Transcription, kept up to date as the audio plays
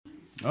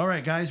All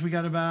right, guys, we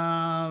got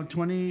about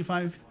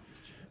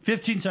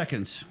 15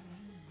 seconds.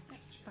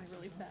 By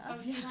really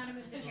fast. Do you want to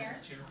move the chair?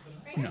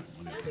 No.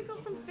 How did we go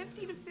from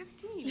 50 to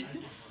 15?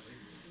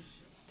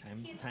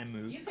 Time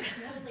moves. You can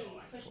totally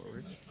push this. Why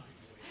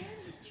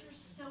are these chairs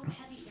so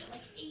heavy? They're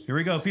like 8. Here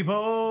we go,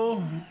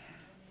 people.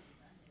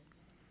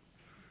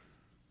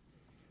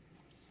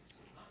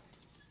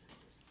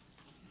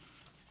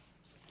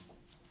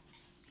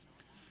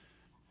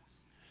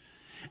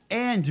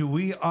 And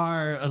we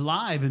are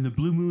live in the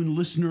Blue Moon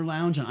Listener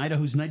Lounge on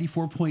Idaho's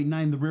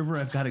 94.9 The River.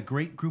 I've got a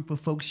great group of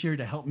folks here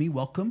to help me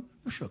welcome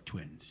the Shook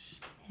Twins.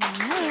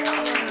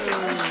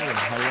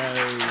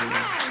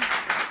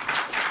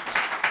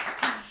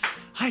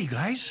 Hi, you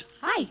guys.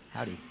 Hi.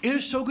 Howdy. It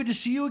is so good to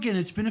see you again.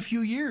 It's been a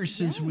few years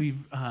since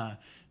we've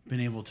been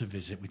able to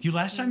visit with you.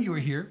 Last time you were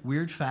here,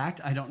 weird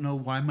fact, I don't know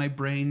why my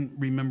brain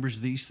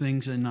remembers these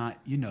things and not,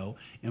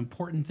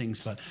 important things,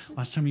 but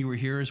last time you were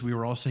here as we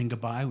were all saying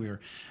goodbye, we were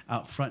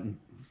out front and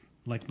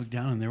looked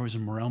down and there was a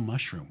morel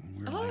mushroom.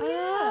 We were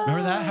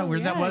remember that? How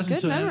weird that was?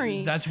 Good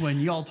memory. That's when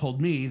y'all told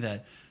me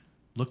that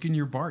look in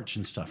your barch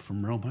and stuff for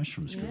morel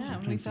mushrooms. Yeah,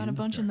 we found a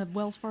bunch in the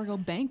Wells Fargo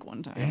bank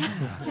one time.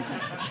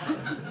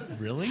 Yeah.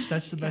 Really?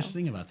 That's the best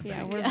thing about the Yeah,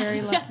 bank. we're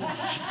very lucky.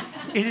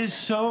 It is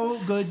so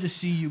good to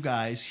see you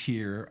guys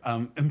here.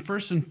 And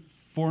first and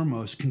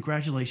foremost,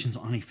 congratulations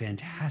on a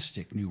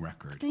fantastic new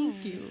record.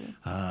 Thank you.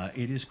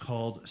 It is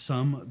called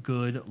Some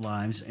Good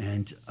Lives.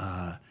 And,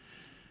 I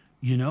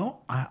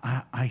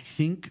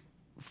think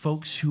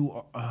folks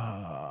who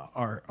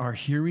are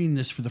hearing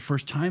this for the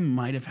first time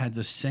might have had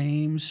the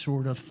same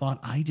sort of thought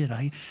I did.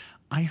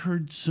 I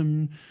heard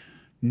some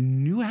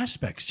new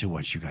aspects to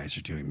what you guys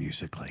are doing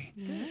musically.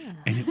 Yeah.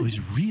 And it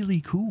was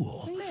really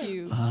cool. Thank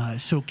you.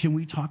 So can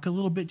we talk a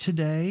little bit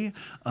today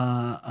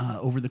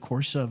over the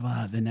course of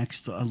the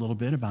next a little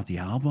bit about the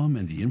album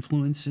and the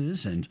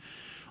influences and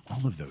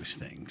all of those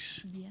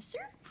things? Yes,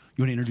 sir.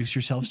 You want to introduce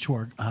yourselves to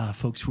our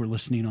folks who are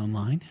listening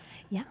online?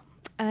 Yeah.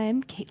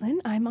 I'm Caitlin.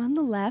 I'm on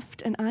the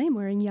left, and I'm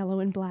wearing yellow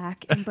and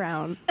black and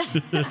brown.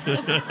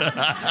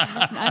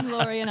 I'm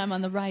Lori, and I'm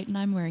on the right, and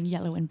I'm wearing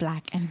yellow and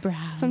black and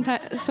brown.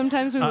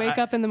 Sometimes we wake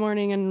up in the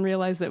morning and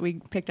realize that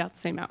we picked out the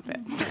same outfit.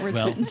 We're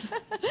twins.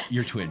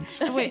 You're twins.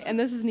 Oh, wait, and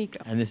this is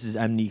Nico. And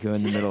I'm Nico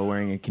in the middle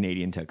wearing a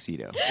Canadian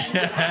tuxedo.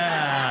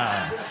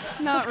 Not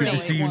Good really.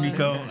 to see you,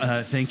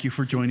 Nico. Thank you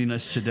for joining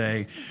us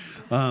today.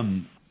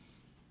 Why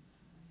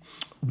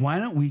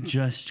don't we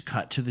just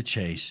cut to the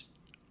chase?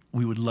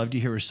 We would love to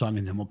hear a song,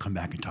 and then we'll come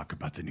back and talk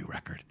about the new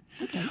record.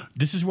 Okay.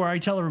 This is where I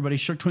tell everybody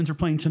Shook Twins are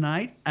playing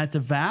tonight at the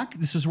VAC.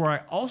 This is where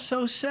I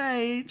also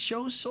say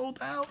show's sold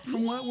out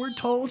from what we're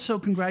told. So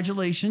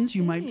congratulations.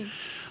 You might.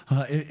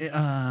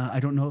 I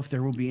don't know if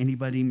there will be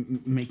anybody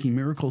making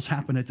miracles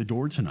happen at the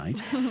door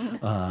tonight,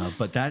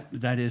 but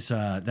that is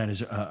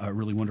a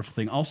really wonderful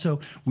thing. Also,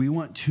 we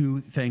want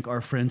to thank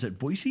our friends at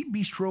Boise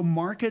Bistro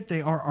Market.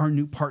 They are our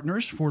new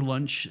partners for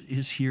lunch.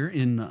 Is here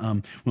in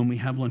when we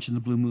have lunch in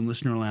the Blue Moon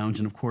Listener Lounge,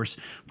 and of course,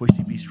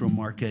 Boise Bistro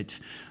Market,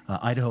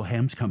 Idaho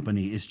Hams Company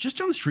is just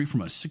down the street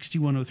from us,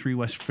 6103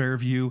 West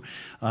Fairview.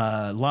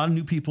 A lot of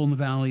new people in the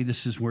valley.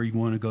 This is where you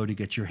want to go to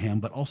get your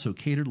ham, but also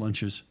catered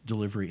lunches,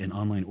 delivery, and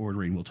online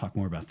ordering. We'll talk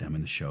more about them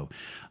in the show.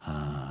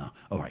 All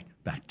right,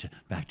 back to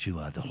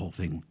the whole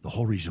thing. The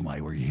whole reason why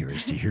we're here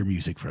is to hear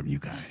music from you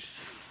guys.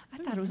 I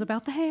thought it was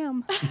about the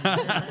ham.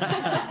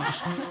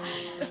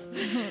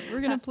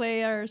 We're going to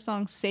play our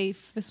song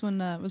Safe. This one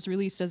was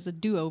released as a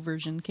duo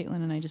version. Caitlin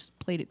and I just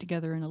played it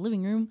together in a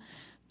living room,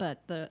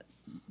 but the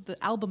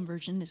album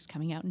version is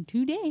coming out in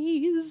 2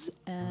 days,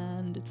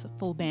 and it's a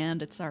full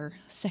band. It's our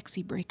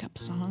sexy breakup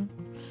song.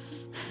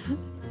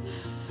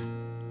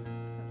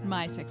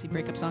 My sexy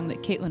breakup song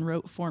that Caitlin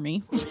wrote for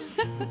me.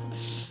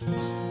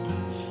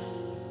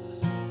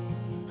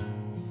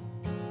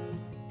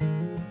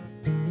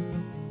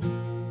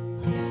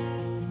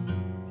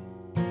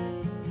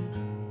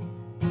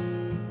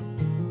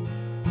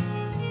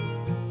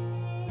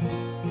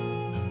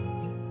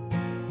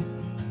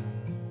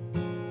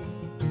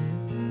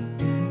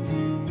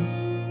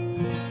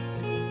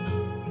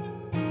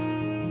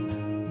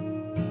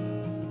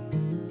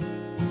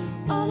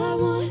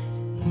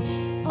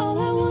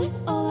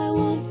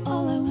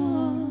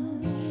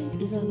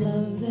 is a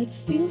love that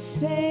feels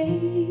safe.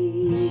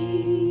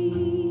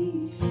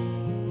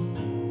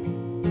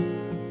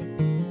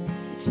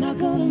 It's not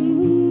gonna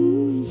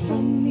move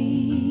from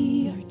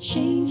me or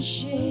change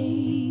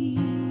shape.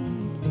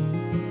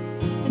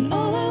 And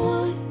all I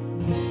want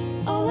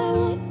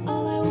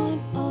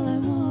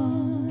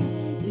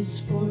is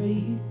for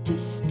you to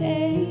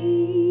stay.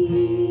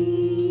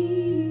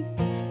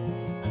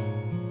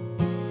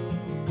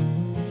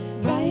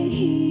 Right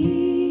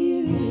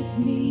here with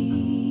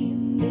me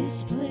in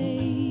this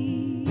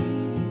place.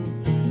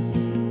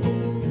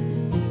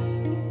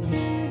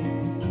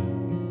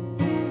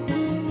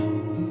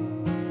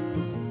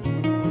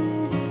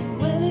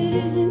 Well, it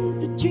isn't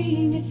the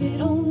dream if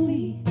it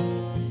only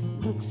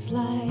looks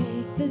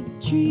like the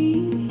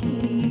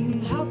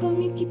dream. How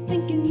come you keep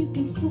thinking you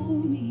can fool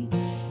me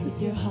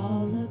with your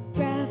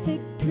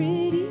holographic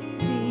pretty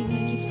things?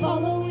 I just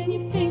following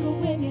your finger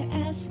when you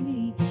ask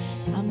me.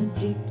 I'm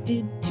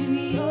addicted to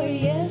your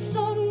yes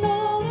or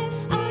no, and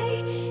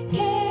I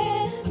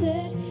can't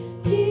let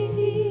this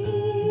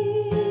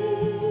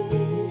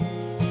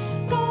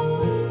go.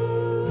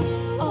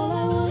 All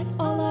I want,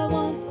 all I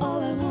want,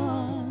 all I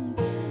want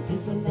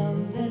is a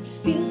love that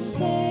feels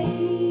safe.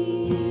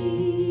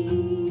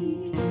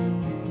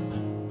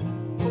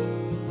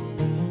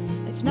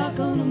 It's not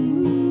gonna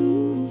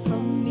move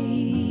from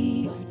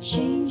me or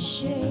change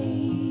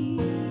shape.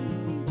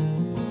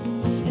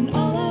 And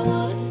all I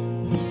want,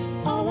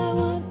 all I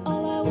want,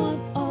 all I want,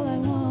 all I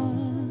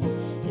want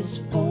is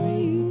for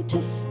you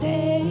to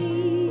stay,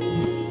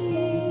 to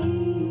stay.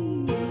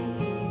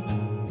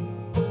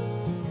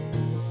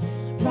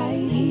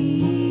 Right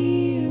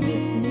here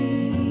with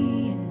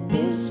me in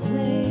this place.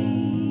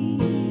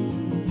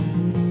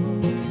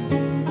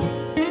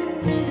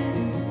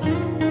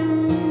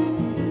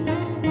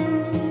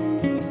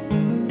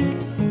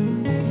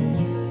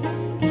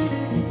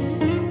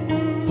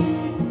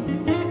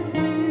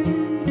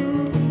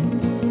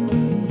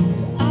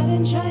 I've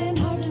been trying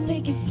hard to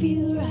make it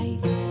feel right,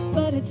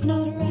 but it's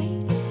not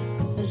right,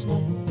 'cause there's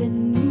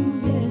nothing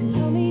moving.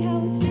 Tell me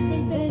how it's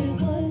different than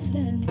it was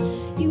then.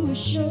 You were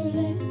sure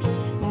then,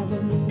 now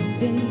we're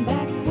moving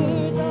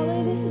backwards. All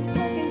of this is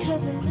broken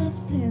 'cause of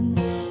nothing.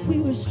 We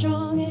were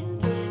strong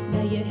and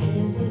now you're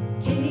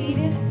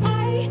hesitating.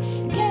 I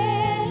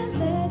can't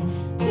let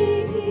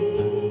this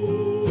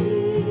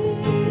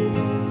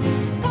go.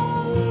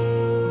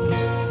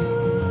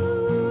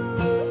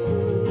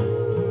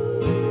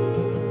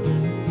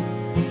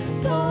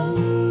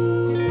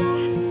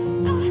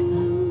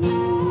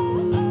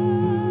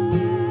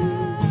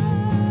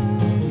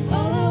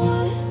 All I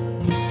want,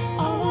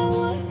 all I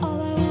want,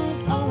 all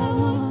I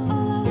want,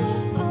 all I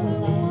want is a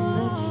love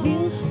that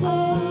feels safe.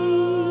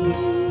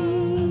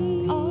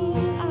 All I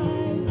want,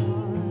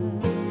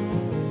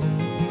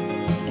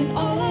 and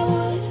all I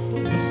want,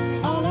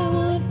 all I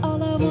want,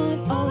 all I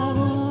want, all I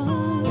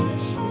want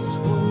is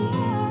for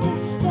you to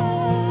stay.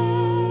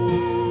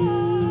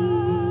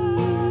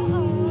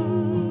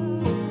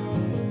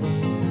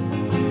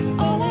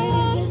 All I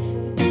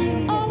want,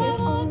 all I want, all I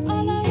want,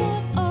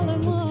 all I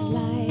want looks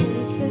like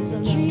there's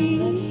a dream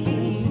that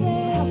feels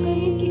safe. How can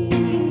you keep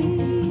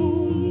thinking and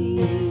fool me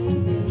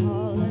with your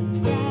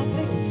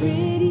holographic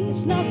pretty?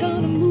 It's not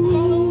gonna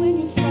move when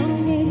you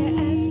follow when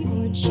you ask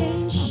or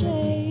change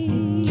shape.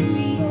 To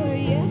your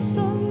yes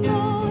or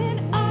no, and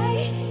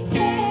I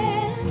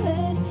can't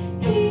let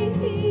this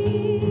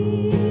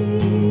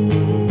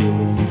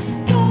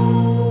go.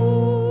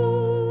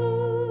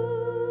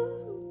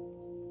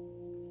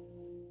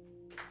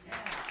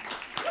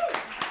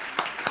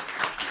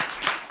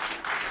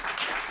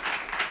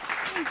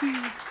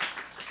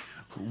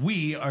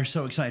 We are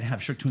so excited to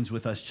have Shook Twins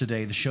with us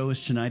today. The show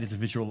is tonight at the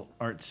Visual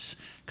Arts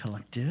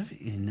Collective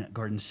in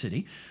Garden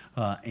City.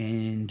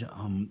 The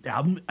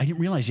album, I didn't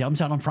realize the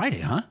album's out on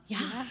Friday, huh? Yeah.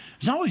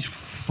 It's always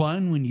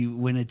fun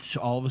when it's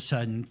all of a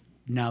sudden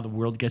now the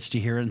world gets to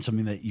hear it and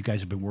something that you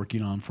guys have been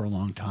working on for a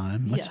long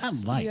time. What's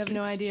that like? You have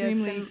no idea.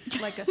 Extremely- It's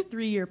been like a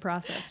 3-year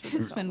process. For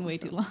this It's been album, way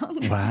so. too long.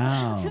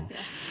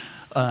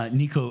 Wow.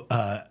 Nico,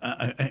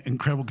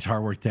 incredible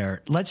guitar work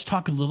there. Let's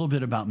talk a little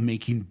bit about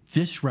making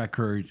this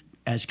record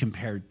as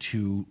compared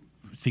to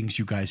things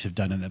you guys have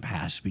done in the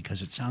past,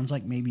 because it sounds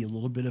like maybe a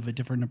little bit of a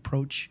different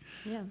approach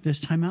Yeah. this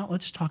time out.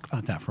 Let's talk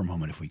about that for a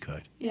moment if we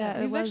could. Yeah,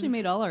 it We've actually was-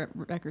 made all our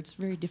records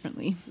very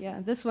differently.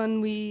 Yeah, this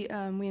one we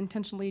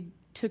intentionally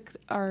took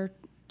our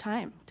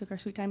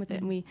sweet time with it,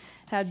 and we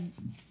had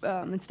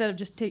instead of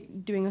just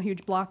doing a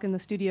huge block in the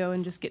studio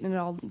and just getting it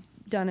all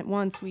done at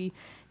once, we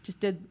just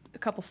did a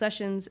couple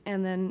sessions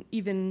and then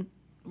even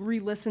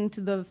re-listened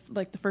to the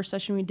first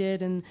session we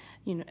did, and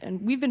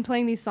and we've been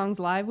playing these songs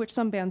live, which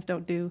some bands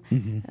don't do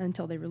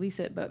until they release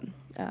it, but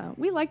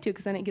we like to,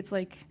 because then it gets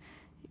gets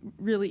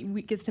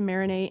to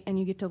marinate, and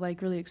you get to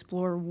really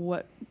explore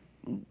what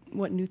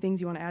new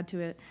things you want to add to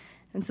it.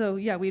 And so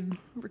we'd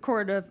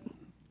record a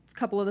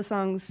couple of the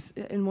songs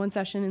in one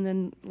session, and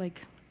then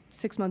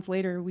 6 months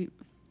later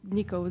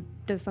Nico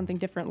does something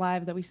different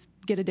live that we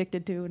get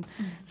addicted to, and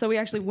so we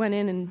actually went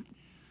in and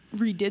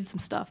redid some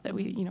stuff that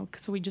we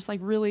so we just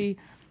really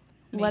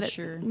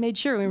made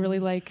sure we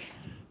really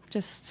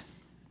just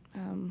I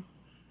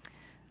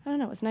don't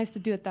know, it's nice to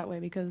do it that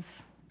way,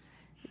 because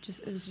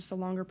it was just a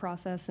longer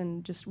process,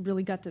 and just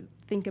really got to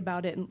think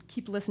about it and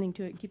keep listening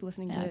to it and keep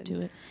listening to it.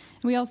 And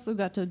we also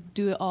got to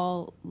do it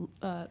all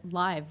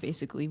live,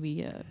 basically.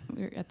 We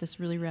were at this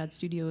really rad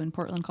studio in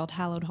Portland called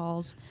Hallowed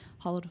Halls.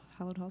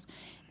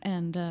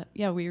 And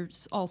we were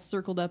all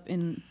circled up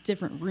in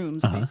different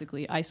rooms,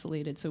 basically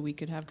isolated, so we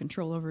could have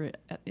control over it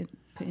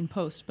in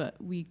post.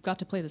 But we got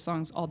to play the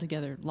songs all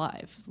together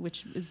live,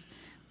 which is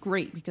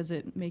great because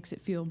it makes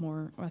it feel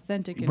more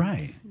authentic, and,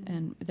 Right.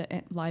 and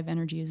the live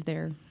energy is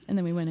there. And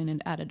then we went in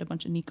and added a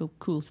bunch of Nico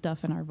cool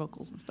stuff in our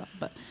vocals and stuff,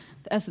 but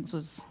the essence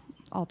was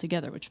all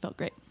together, which felt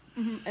great.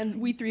 And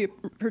we three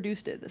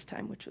produced it this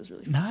time, which was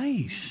really fun.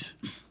 Nice.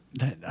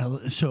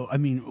 So, I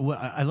mean,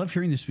 I love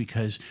hearing this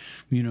because,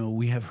 you know,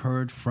 we have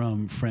heard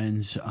from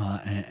friends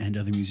and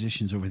other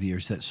musicians over the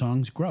years that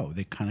songs grow.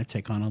 They kind of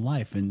take on a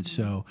life. And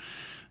so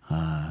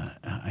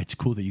it's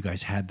cool that you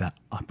guys had that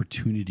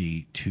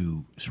opportunity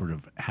to sort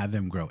of have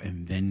them grow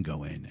and then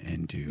go in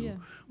and do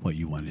what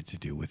you wanted to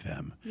do with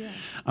them. Yeah.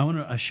 I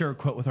want to share a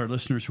quote with our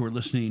listeners who are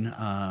listening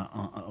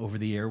over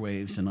the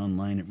airwaves and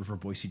online at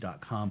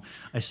riverboise.com.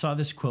 I saw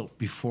this quote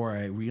before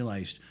I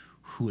realized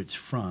who it's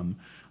from.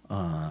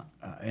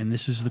 And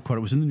this is the quote.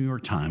 It was in the New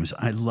York Times.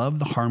 I love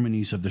the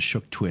harmonies of the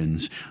Shook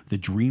Twins, the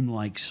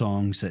dreamlike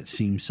songs that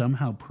seem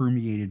somehow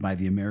permeated by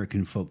the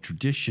American folk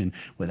tradition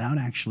without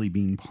actually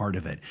being part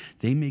of it.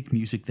 They make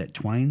music that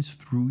twines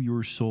through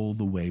your soul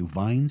the way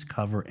vines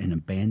cover an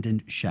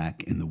abandoned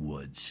shack in the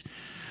woods.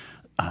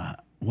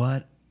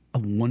 What a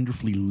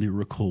wonderfully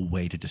lyrical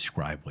way to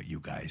describe what you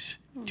guys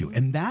do.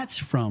 And that's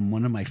from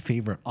one of my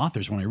favorite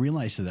authors. When I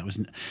realized that was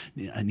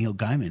Neil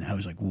Gaiman, I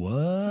was like,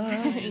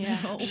 what?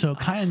 Yeah. So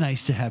kind of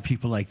nice to have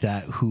people like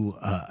that who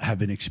have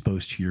been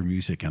exposed to your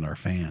music and are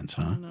fans,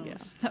 huh? No,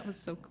 that was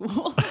so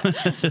cool.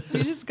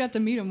 We just got to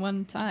meet him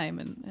one time,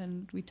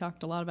 and we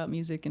talked a lot about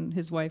music, and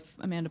his wife,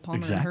 Amanda Palmer,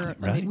 Exactly, and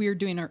her. right. We were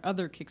doing our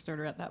other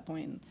Kickstarter at that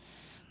point, and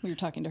we were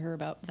talking to her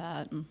about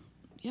that, and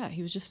yeah,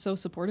 he was just so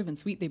supportive and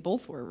sweet. They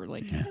both were. We're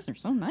like, you guys are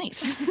so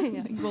nice.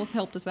 You both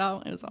helped us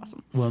out. It was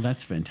awesome. Well,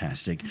 that's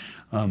fantastic.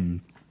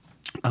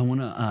 I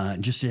want to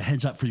just a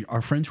heads up for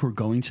our friends who are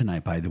going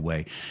tonight, by the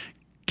way.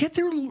 Get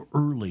there a little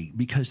early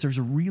because there's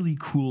a really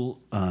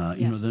cool,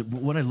 you know,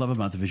 what I love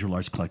about the Visual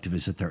Arts Collective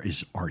is that there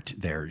is art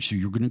there. So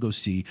you're going to go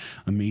see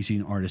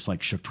amazing artists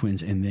like Shook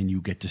Twins, and then you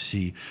get to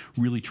see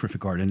really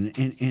terrific art.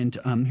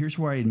 And here's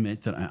where I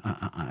admit that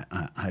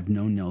I've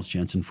known Nels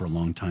Jensen for a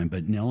long time,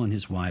 but Nell and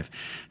his wife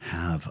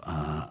have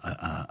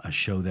a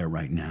show there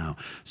right now.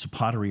 So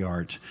pottery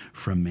art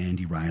from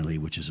Mandy Riley,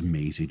 which is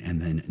amazing, and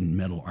then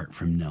metal art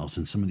from Nels.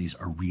 And some of these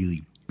are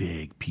really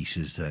big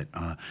pieces that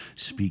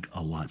speak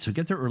a lot. So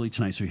get there early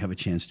tonight so you have a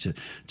chance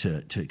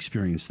to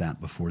experience that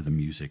before the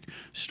music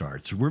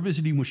starts. We're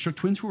visiting with Shook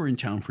Twins, who are in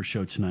town for a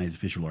show tonight at the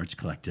Visual Arts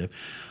Collective.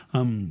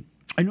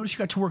 I noticed you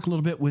got to work a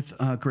little bit with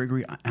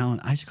Gregory Alan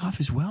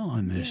Isaacoff as well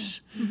on this.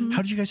 Yeah. Mm-hmm.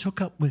 How did you guys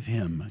hook up with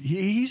him?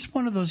 He's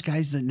one of those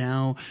guys that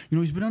now, you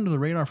know, he's been under the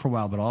radar for a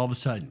while, but all of a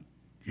sudden,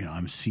 you know,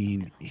 I'm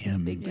seeing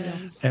him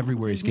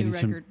everywhere. His new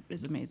record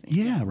is amazing.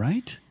 Yeah,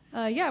 right?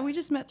 Yeah, we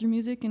just met through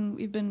music, and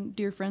we've been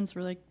dear friends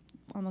for like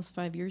almost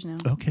 5 years now.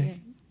 Okay. Yeah.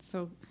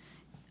 So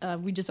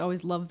we just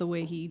always love the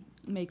way he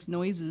makes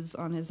noises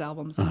on his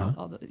albums. And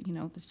all the, you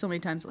know, there's so many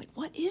times like,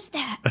 what is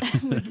that?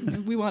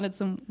 We wanted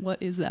some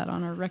what is that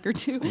on our record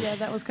too. Yeah,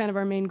 that was kind of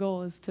our main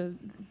goal, is to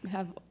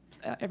have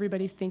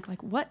everybody think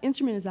like, what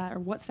instrument is that, or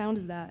what sound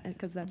is that?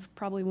 Because that's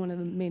probably one of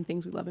the main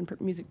things we love in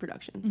music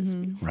production, just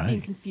being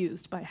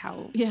confused by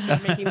how they're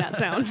making that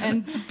sound.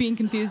 And being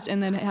confused,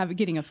 and then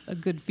getting a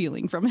good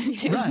feeling from it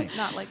too. Right.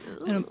 Not like,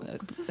 And,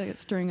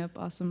 stirring up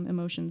awesome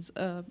emotions.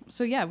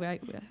 So yeah,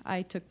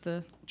 I took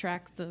the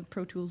tracks, the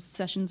Pro Tools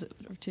sessions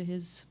to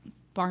his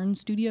barn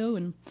studio,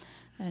 and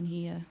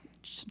he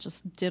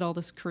just did all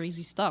this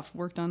crazy stuff.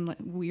 Worked on like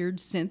weird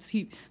synths.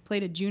 He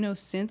played a Juno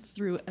synth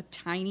through a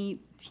teeny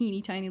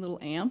tiny little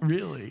amp.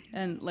 Really?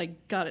 And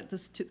like got it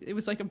it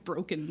was like a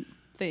broken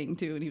thing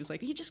too. And he was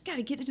like, "You just got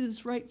to get it to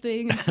this right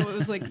thing." And so it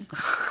was like,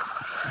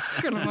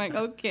 and I'm like,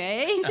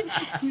 okay.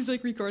 He's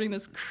like recording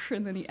this,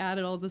 and then he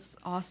added all this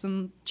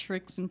awesome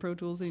tricks and Pro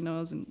Tools that he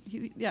knows, and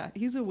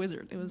he's a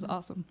wizard. It was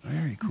awesome.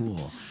 Very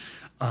cool.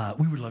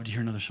 We would love to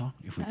hear another song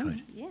if we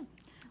could. yeah.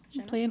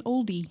 Play an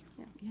oldie.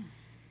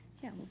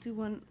 Yeah, we'll do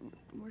one.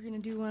 We're going to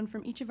do one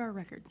from each of our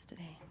records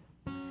today.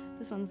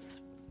 This one's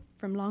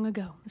from long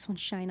ago. This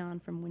one's Shine On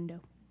from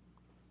Window.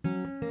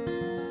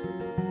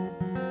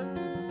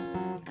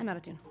 I'm out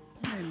of tune.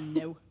 Oh,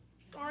 no.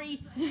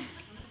 Sorry.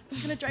 It's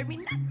going to drive me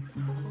nuts.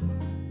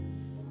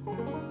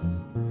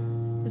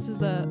 This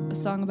is a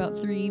song about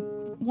 3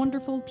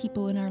 wonderful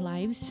people in our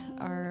lives.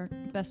 Our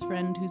best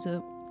friend, who's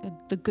the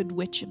good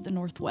witch of the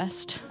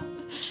Northwest.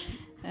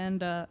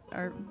 And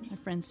our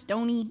friend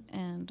Stoney,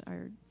 and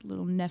our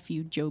little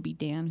nephew Joby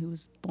Dan, who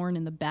was born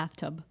in the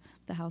bathtub,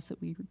 the house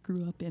that we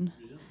grew up in.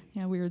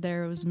 Yeah, we were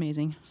there. It was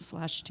amazing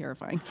 /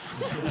 terrifying.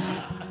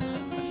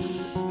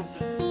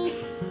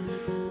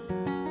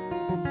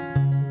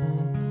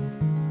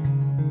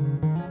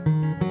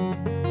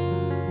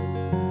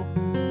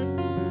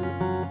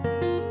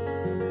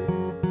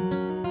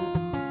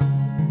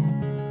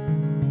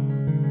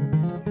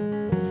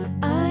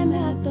 I'm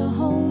at the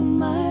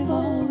home I've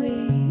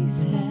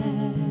always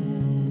had,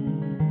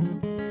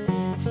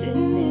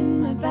 sitting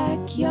in my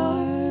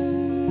backyard,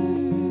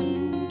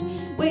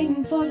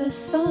 waiting for the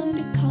sun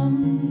to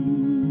come.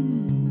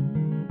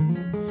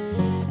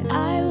 And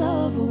I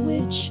love a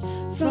witch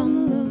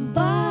from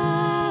Lavina,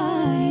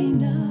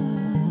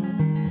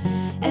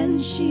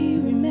 and she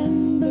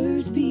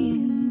remembers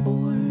being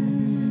born.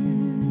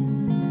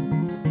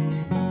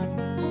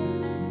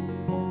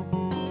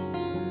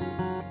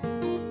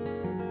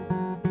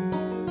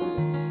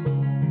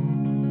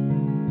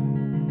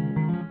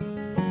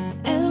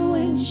 And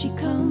when she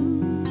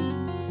comes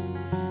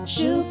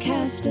She'll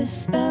cast a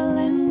spell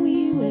and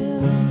we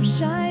will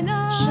shine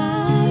on,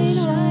 shine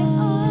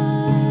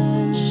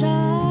on, shine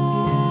on.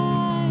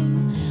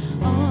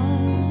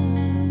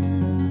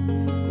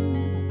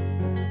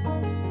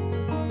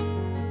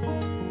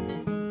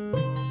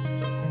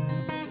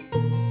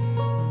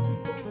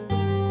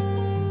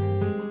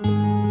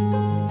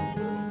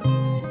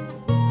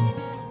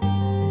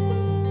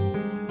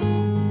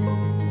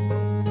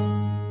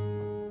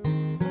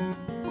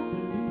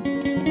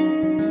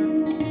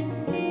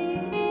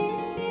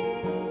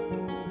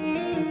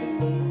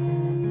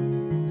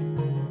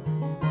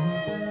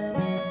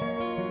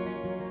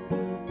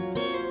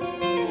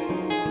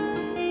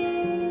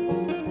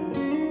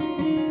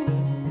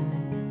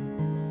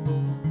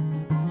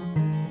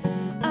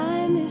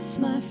 I miss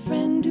my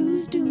friend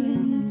who's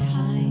doing time.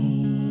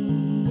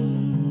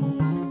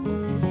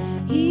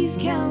 He's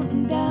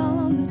counting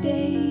down the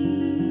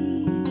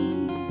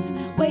days,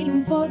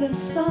 waiting for the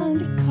sun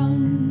to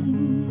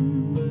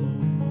come.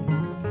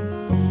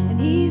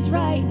 And he's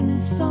writing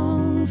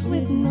songs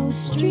with no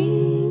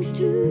strings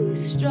to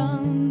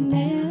strum.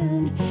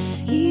 And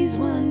he's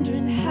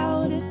wondering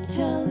how to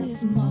tell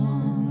his mom.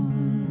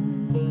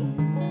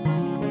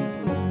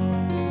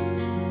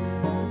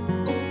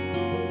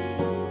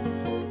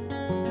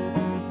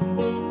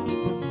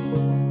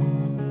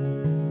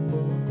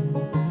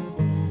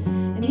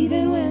 And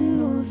even when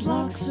those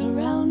locks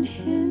surround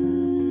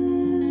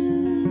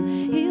him,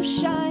 he'll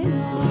shine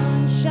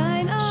on,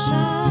 shine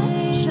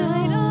on,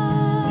 shine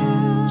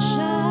on,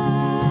 shine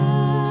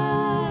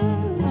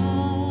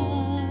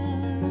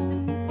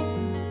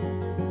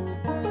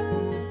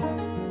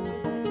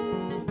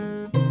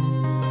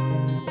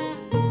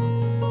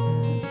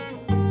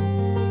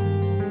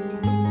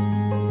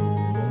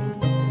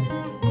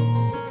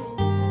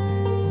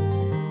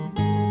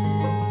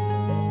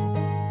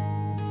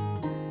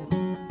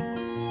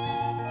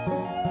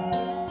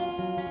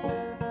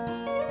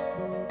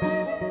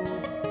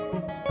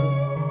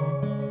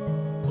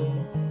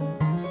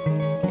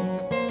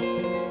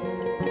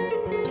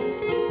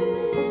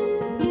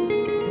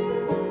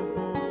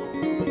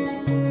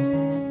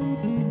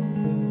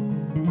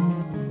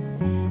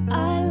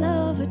I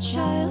love a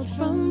child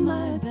from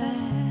my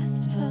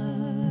bathtub.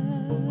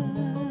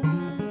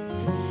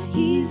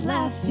 He's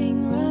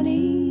laughing,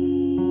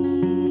 running,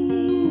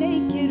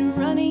 naked,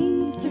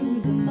 running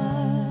through the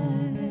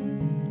mud.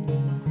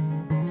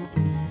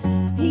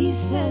 He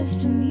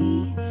says to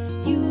me,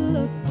 "You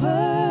look perfect,"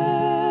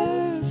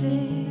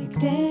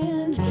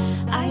 and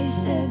I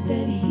said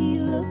that he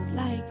looked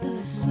like the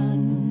sun.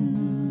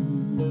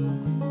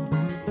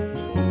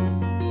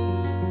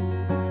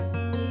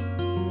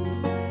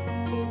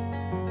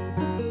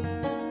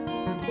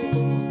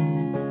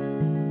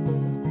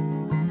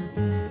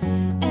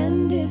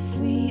 And if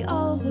we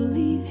all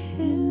believe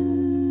him,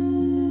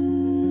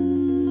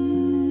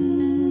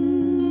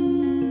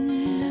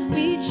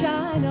 we'd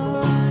shine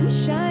on,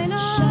 shine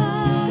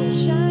on,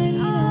 shine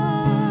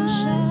on,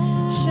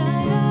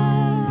 shine on.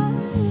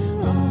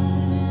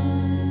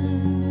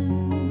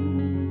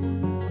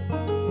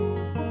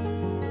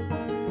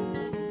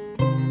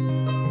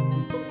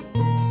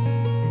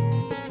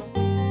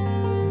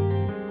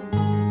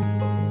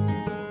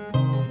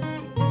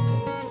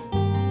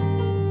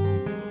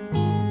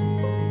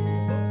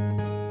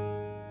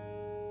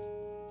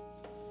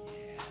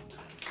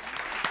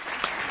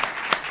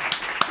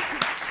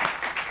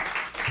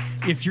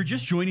 If you're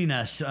just joining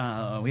us,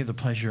 we have the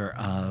pleasure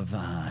of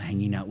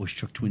hanging out with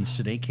Shook Twins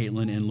today.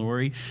 Caitlin and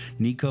Lori.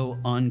 Nico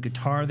on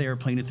guitar. They are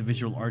playing at the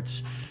Visual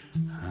Arts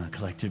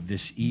Collective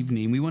this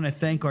evening. We want to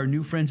thank our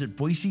new friends at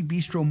Boise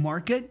Bistro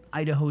Market,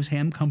 Idaho's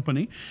ham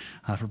company,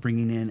 for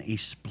bringing in a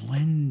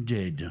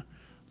splendid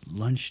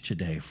lunch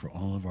today for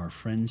all of our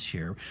friends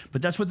here.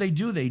 But that's what they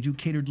do. They do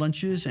catered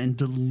lunches and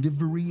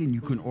delivery, and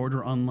you can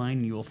order online,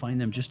 and you will find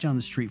them just down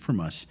the street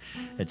from us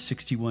at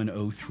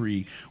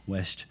 6103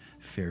 West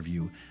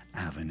Fairview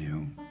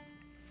Avenue.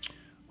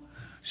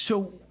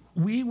 So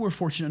we were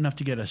fortunate enough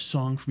to get a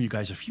song from you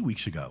guys a few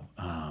weeks ago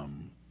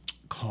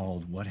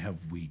called "What Have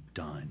We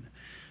Done?"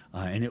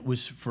 And it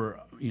was for,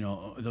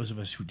 those of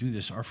us who do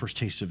this, our first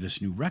taste of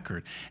this new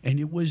record. And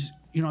it was,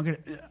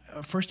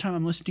 first time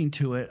I'm listening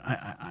to it,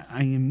 I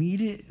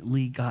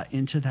immediately got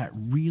into that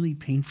really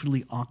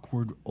painfully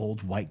awkward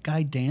old white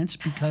guy dance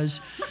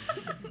because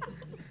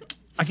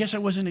I guess I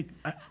wasn't...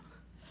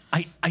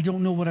 I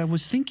don't know what I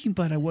was thinking,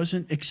 but I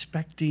wasn't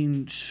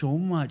expecting so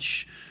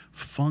much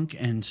funk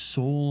and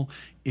soul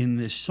in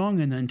this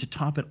song. And then to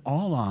top it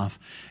all off,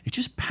 it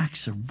just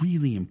packs a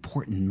really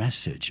important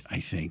message, I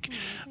think.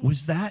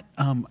 Was that,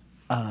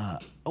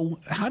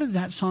 how did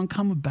that song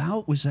come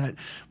about? Was that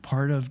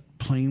part of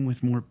playing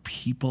with more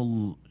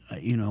people?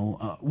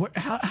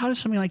 How does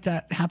something like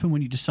that happen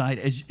when you decide,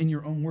 as in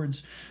your own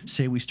words,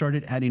 say we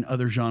started adding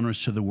other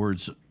genres to the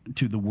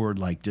word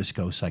like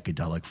disco,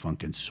 psychedelic,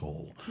 funk, and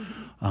soul?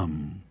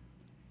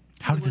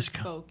 How did this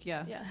come? Folk,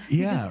 yeah.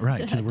 Yeah,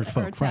 right. To the word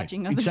folk, right?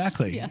 attaching others,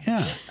 Exactly.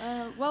 yeah.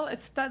 Well,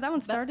 that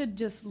one started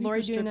just super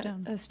Lori doing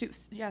stripped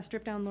down.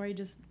 stripped down. Lori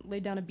just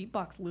laid down a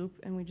beatbox loop,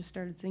 and we just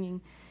started singing.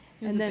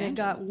 And then it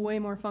got way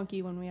more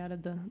funky when we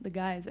added the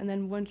guys. And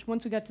then once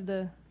we got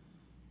to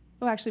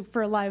actually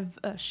for a live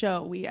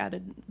show, we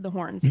added the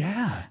horns.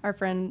 Yeah. Our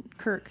friend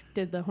Kirk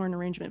did the horn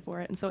arrangement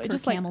for it. And so it Kirk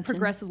just like Hamilton.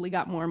 progressively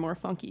got more and more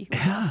funky. It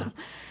was awesome.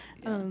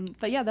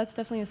 But yeah, that's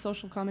definitely a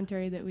social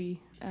commentary that we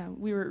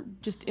were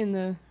just in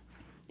the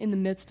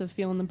midst of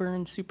feeling the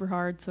burn super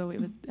hard. So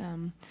it was,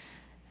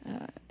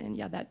 and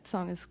yeah, that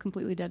song is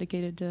completely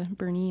dedicated to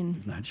Bernie.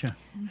 And Gotcha.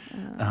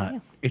 yeah.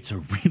 It's a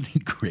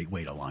really great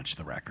way to launch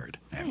the record,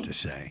 I have to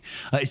say.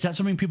 Is that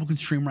something people can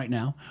stream right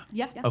now?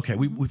 Yeah. Okay,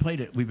 we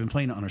played it. We've been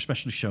playing it on our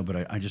specialty show,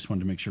 but I just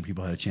wanted to make sure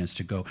people had a chance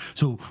to go.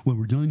 So when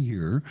we're done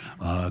here,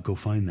 go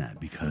find that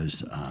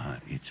because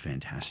it's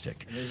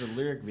fantastic. And there's a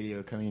lyric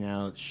video coming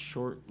out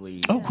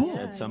shortly. Oh, cool.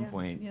 At some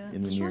point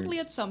in the Shortly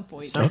near at some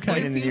point. some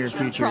point in the near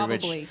future,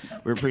 Probably. which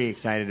we're pretty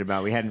excited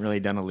about. We hadn't really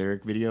done a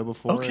lyric video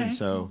before, Okay. and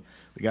so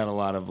we got a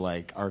lot of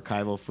like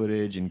archival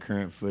footage and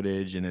current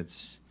footage, and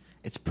it's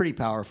a pretty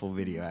powerful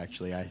video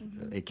actually.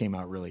 It came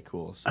out really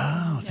cool. So.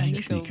 Oh,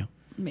 thanks, Nico Nico.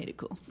 made it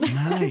cool.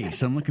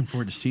 Nice. I'm looking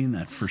forward to seeing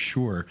that for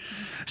sure.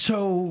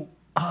 So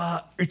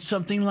it's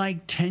something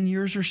like 10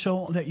 years or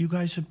so that you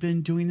guys have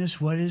been doing this.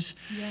 What is?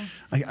 Yeah.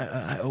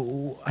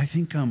 I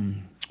think.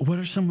 What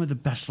are some of the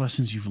best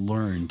lessons you've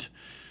learned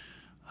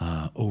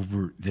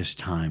over this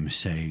time?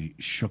 Say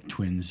Shook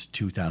Twins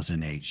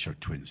 2008, Shook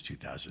Twins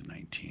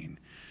 2019.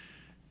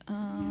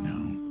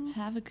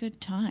 Have a good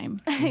time.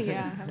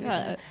 Yeah.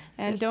 Yeah.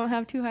 And don't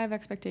have too high of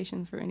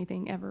expectations for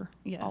anything ever.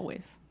 Yeah.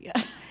 Always. Yeah.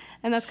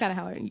 And that's kind of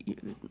how I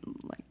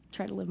like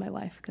try to live my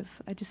life because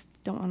I just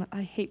don't want to.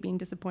 I hate being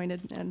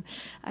disappointed, and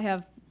I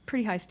have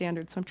pretty high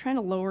standards. So I'm trying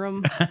to lower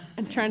them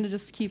and trying to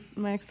just keep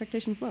my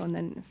expectations low. And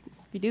then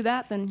if you do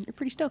that, then you're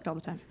pretty stoked all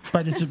the time.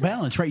 But it's a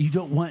balance, right? You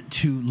don't want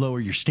to lower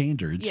your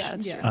standards. Yeah,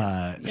 that's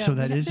true. So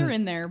that is they're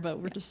in there, but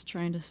we're just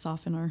trying to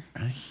soften our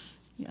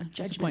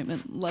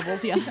disappointment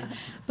levels. Yeah.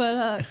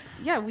 But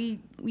yeah, we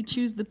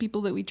choose the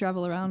people that we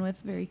travel around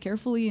with very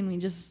carefully, and we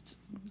just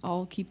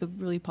all keep a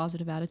really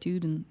positive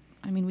attitude. And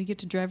I mean, we get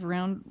to drive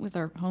around with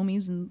our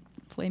homies and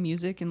play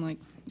music, and like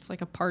it's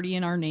like a party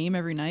in our name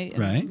every night. And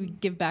Right. we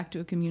give back to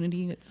a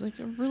community. It's like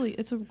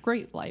it's a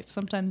great life.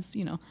 Sometimes,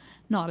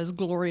 not as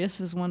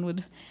glorious as one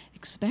would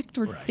expect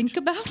or think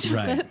about.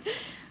 Right. But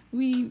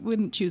we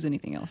wouldn't choose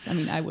anything else. I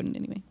mean, I wouldn't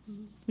anyway.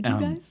 Would you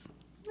guys?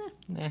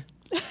 Nah.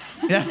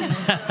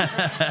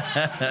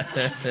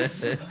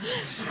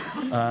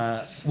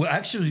 Well,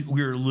 actually,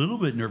 we were a little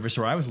bit nervous,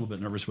 or I was a little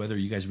bit nervous whether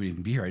you guys would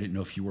even be here. I didn't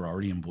know if you were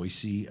already in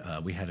Boise.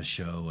 We had a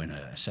show and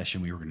a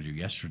session we were going to do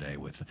yesterday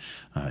with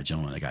a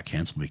gentleman that got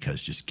canceled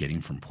because just getting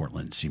from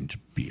Portland seemed to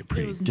be a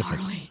pretty It was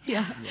difficult. gnarly.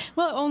 Yeah.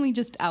 Well, only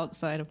just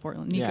outside of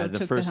Portland. Nico Yeah,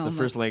 took the helm.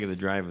 first leg of the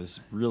drive was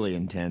really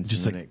intense,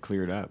 Just and then like it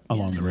cleared up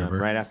along the And, river.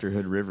 Right after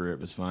Hood River, it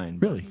was fine.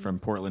 But Really? from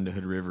Portland to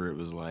Hood River, it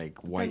was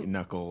like white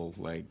knuckle,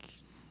 like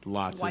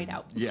lots White of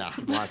out. yeah,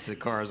 lots of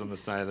cars on the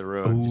side of the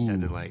road. Just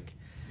had to like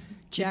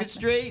keep Jack- it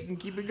straight and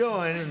keep it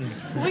going. And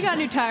We got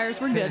new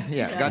tires. We're good.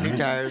 yeah, got new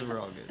tires. We're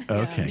all good.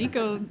 Okay.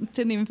 Nico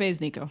didn't even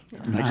phase Nico.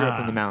 I grew up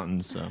in the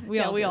mountains, so We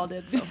all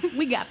did. So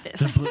we got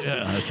this.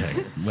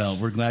 Okay. Well,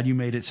 we're glad you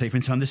made it safe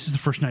and sound. This is the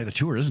first night of the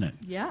tour, isn't it?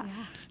 Yeah.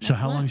 So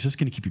how long is this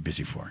going to keep you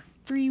busy for?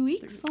 3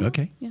 weeks.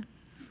 Okay. Yeah.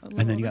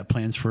 And then you got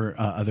plans for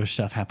other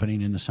stuff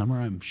happening in the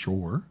summer, I'm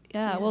sure.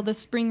 Yeah. Well, this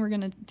spring we're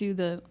gonna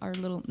do our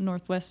little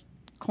northwest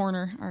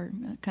corner, our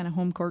kind of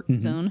home court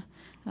zone,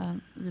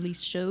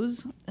 release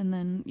shows, and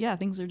then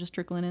things are just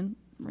trickling in,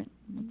 right,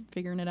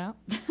 figuring it out.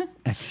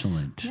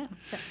 Excellent. Yeah,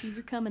 festies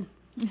are coming.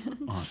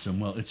 Awesome.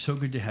 Well, it's so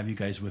good to have you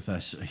guys with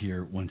us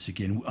here once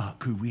again.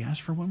 Could we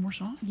ask for one more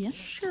song? Yes.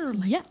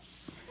 Surely.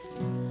 Yes.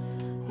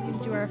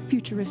 Do our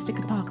futuristic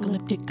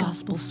apocalyptic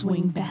gospel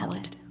swing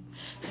ballad.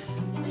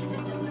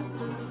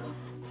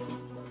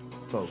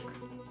 folk.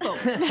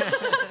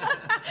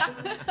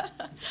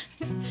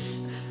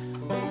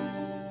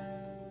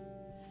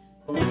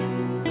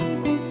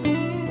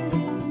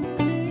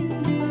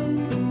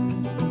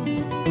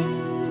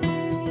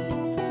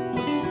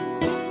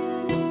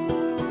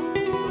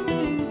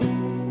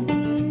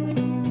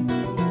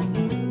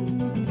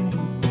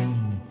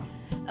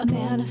 A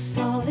man of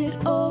solid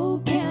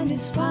oak and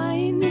his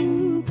fine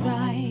new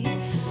bride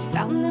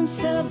found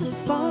themselves a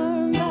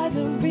farm by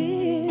the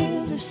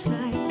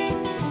riverside,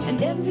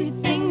 and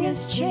everything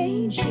has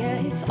changed. Yeah,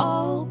 it's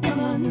all come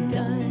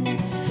undone,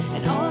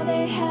 and all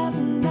they have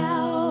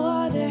now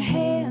are their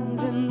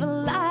hands in the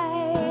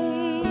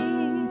light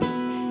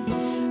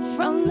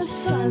from the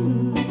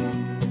sun.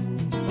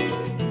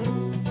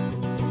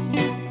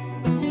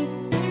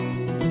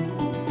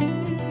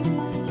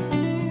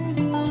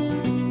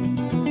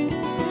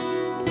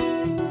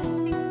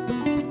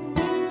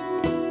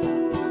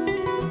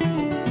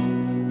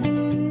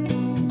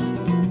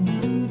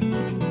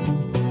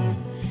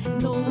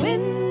 The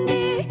wind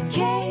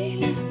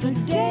decayed for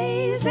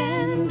days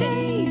and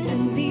days,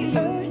 and the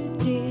earth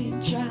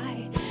did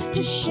try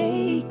to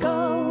shake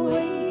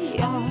away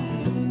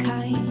our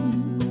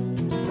kind.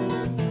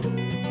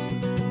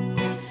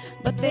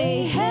 But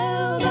they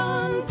held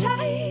on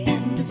tight,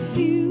 and a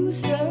few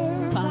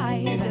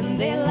survived, and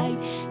they light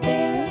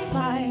their fire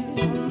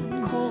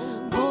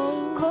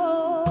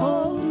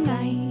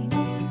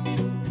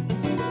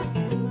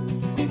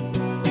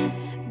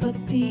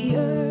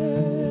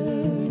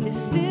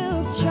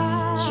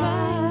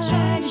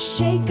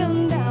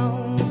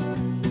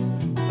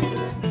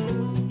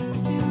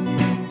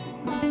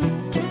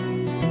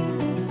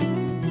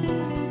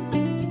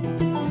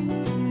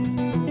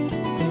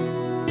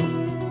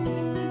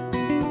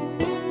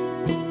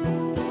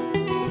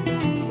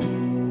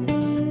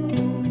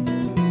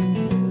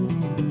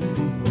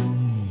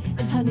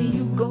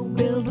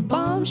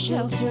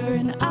shelter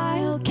and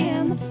I'll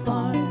can the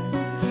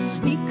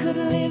farm. We could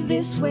live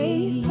this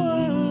way for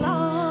a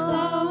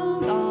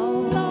long,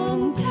 long,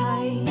 long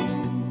time,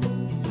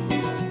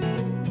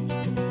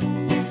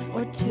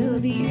 or till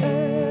the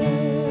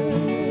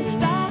earth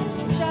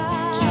stops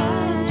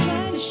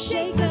trying to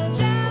shake us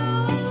down.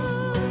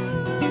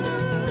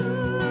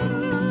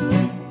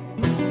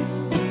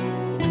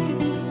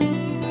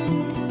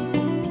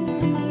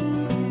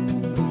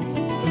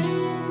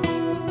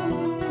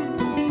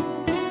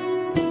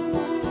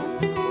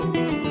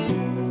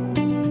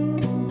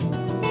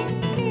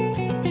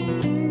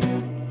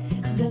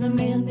 Then a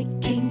man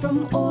that came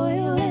from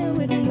oil and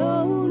with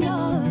no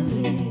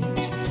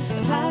knowledge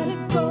of how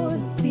to grow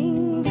the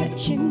things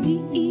that you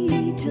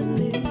need to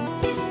live,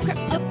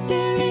 crept up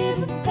the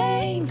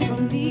riverbank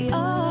from the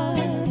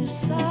other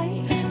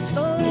side,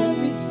 stole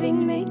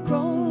everything they'd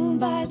grown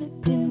by the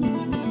dim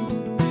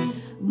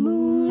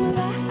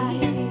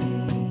moonlight.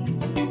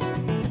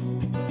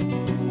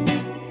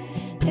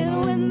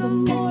 And when the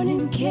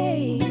morning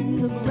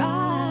came, the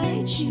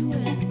bride she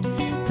wept.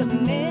 The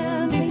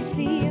man faced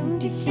the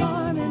empty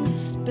farm and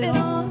spit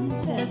on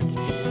theft.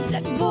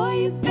 Said,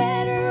 boy, you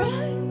better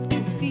run,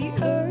 'cause the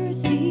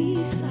earth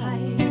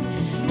decides.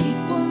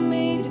 People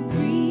made of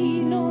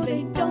greed, no,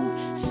 they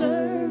don't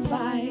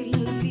survive.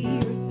 'Cause the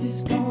earth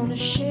is gonna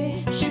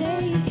shake,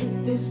 shake.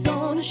 Earth is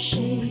gonna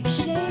shake,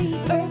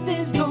 shake. Earth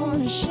is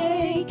gonna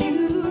shake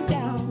you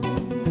down.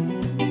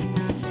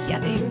 Yeah,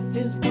 the earth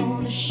is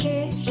gonna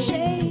shake,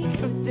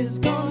 shake. Earth is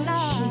gonna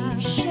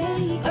shake,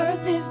 shake.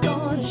 Earth is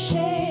gonna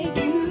shake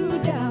you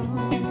down.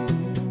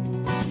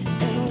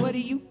 And what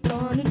are you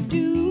gonna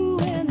do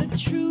when the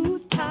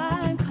truth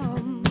time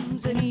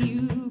comes and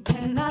you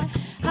cannot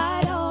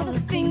hide all the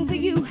things that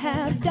you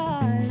have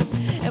done?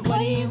 And what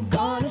are you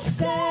gonna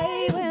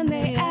say when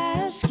they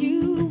ask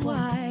you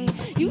why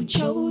you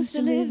chose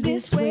to live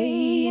this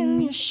way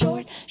in your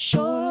short,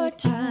 short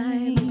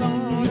time? The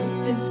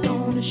earth is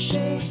gonna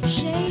shake,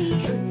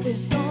 shake. Earth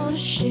is gonna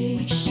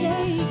shake,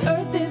 shake.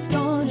 Earth is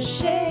gonna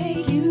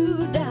shake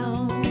you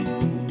down.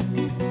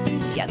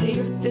 Yeah, the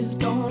earth is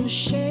gonna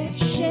shake,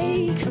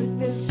 shake.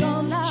 Earth is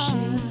gonna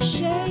shake,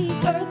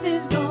 shake. Earth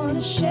is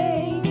gonna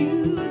shake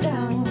you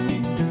down.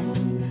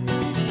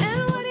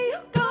 And what are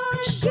you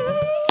gonna do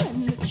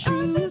when the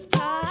truth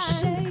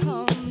time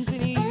comes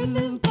and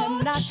you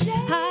cannot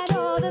hide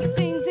all the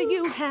things that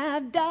you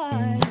have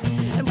done?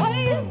 And what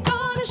are you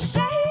gonna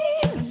say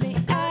when they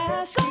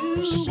ask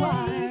you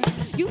why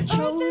you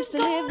chose to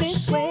live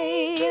this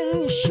way in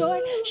your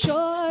short,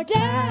 short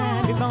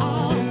time?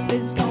 Earth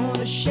is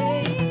gonna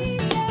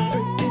shake,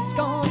 earth is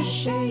gonna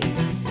shake,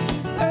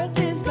 earth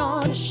is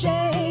gonna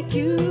shake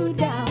you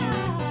down.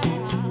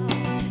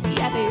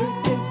 Yeah, the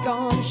earth is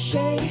gonna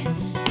shake,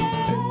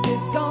 earth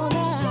is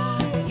gonna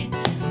shake,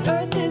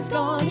 earth is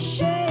gonna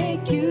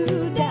shake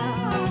you down.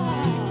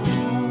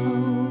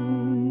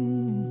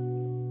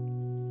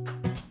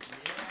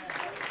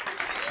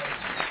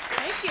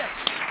 Thank you.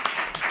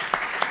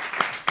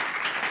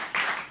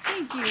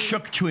 Thank you.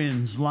 Shook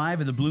Twins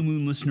live at the Blue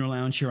Moon Listener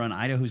Lounge here on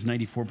Idaho's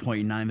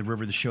 94.9 The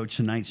River. The show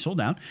tonight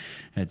sold out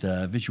at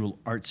the Visual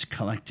Arts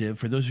Collective.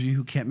 For those of you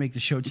who can't make the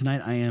show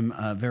tonight, I am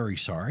very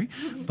sorry,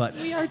 but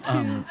We are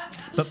too.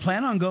 But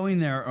plan on going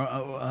there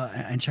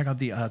and check out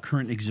the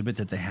current exhibit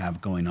that they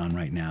have going on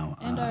right now.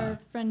 And our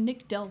friend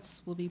Nick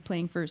Delfs will be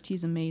playing first.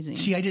 He's amazing.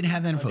 See, I didn't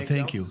have that info.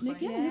 Thank you. Nick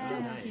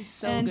Delfs. He's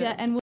so And good.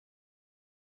 and